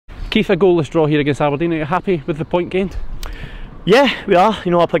Keith, a goalless draw here against Aberdeen. Are you happy with the point gained? Yeah, we are.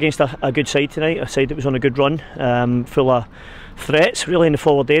 You know, up against a good side tonight, a side that was on a good run, full of threats really in the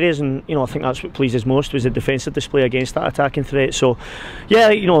forward areas, and you know, I think that's what pleased us most was the defensive display against that attacking threat. So yeah,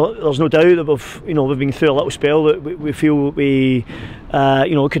 you know, there's no doubt that we've been through a little spell that we feel we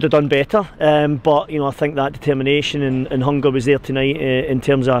could have done better, but you know, I think that determination and hunger was there tonight in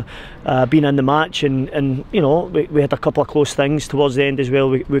terms of being in the match, and you know, we had a couple of close things towards the end as well.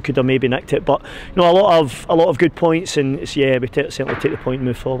 We could have maybe nicked it, but you know, a lot of good points, and it's, yeah, we certainly take the point and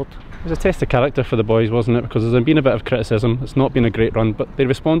move forward. It was a test of character for the boys, wasn't it? Because there's been a bit of criticism. It's not been a great run, but they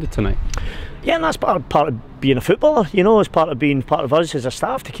responded tonight. Yeah, and that's part of being a footballer, you know, as part of us as a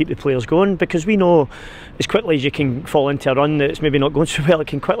staff to keep the players going, because we know as quickly as you can fall into a run that's maybe not going so well, it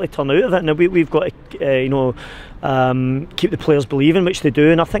can quickly turn out of it. And we've got to, keep the players believing, which they do,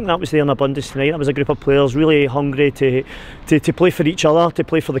 and I think that was there in abundance tonight. That was a group of players really hungry to play for each other, to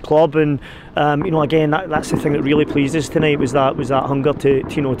play for the club, and you know, again, that's the thing that really pleased us tonight was that hunger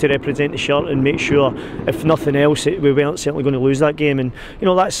to represent the shirt and make sure, if nothing else, we weren't certainly going to lose that game, and you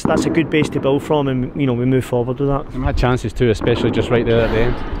know, that's a good base to build from, and you know, we move forward with that. We had chances too, especially just right there at the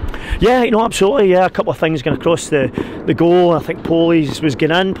end. Yeah, you know, absolutely. Yeah, a couple of things going across the goal. I think Polly's was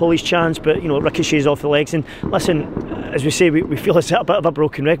getting in, Polly's chance, but you know, it ricochets off the legs. And listen, as we say, we feel it's a bit of a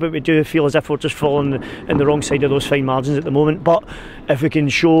broken record, but we do feel as if we're just falling in the wrong side of those fine margins at the moment. But if we can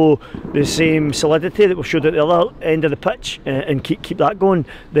show the same solidity that we've showed at the other end of the pitch and keep that going,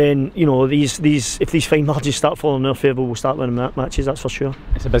 then you know, if these fine margins start falling in our favour, we'll start winning matches. That's for sure.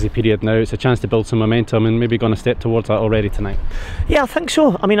 It's a busy period now. It's a chance to build some momentum, and maybe going to step towards that already tonight. Yeah, I think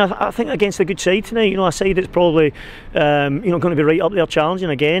so. I mean, I think against a good side tonight, you know, a side that's probably going to be right up there challenging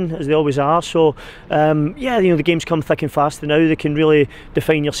again, as they always are. So yeah, you know, the games come thick and fast now. They can really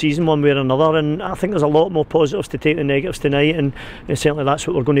define your season one way or another, and I think there's a lot more positives to take than negatives tonight, and certainly that's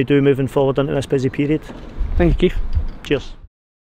what we're going to do moving forward into this busy period. Thank you, Keith. Cheers.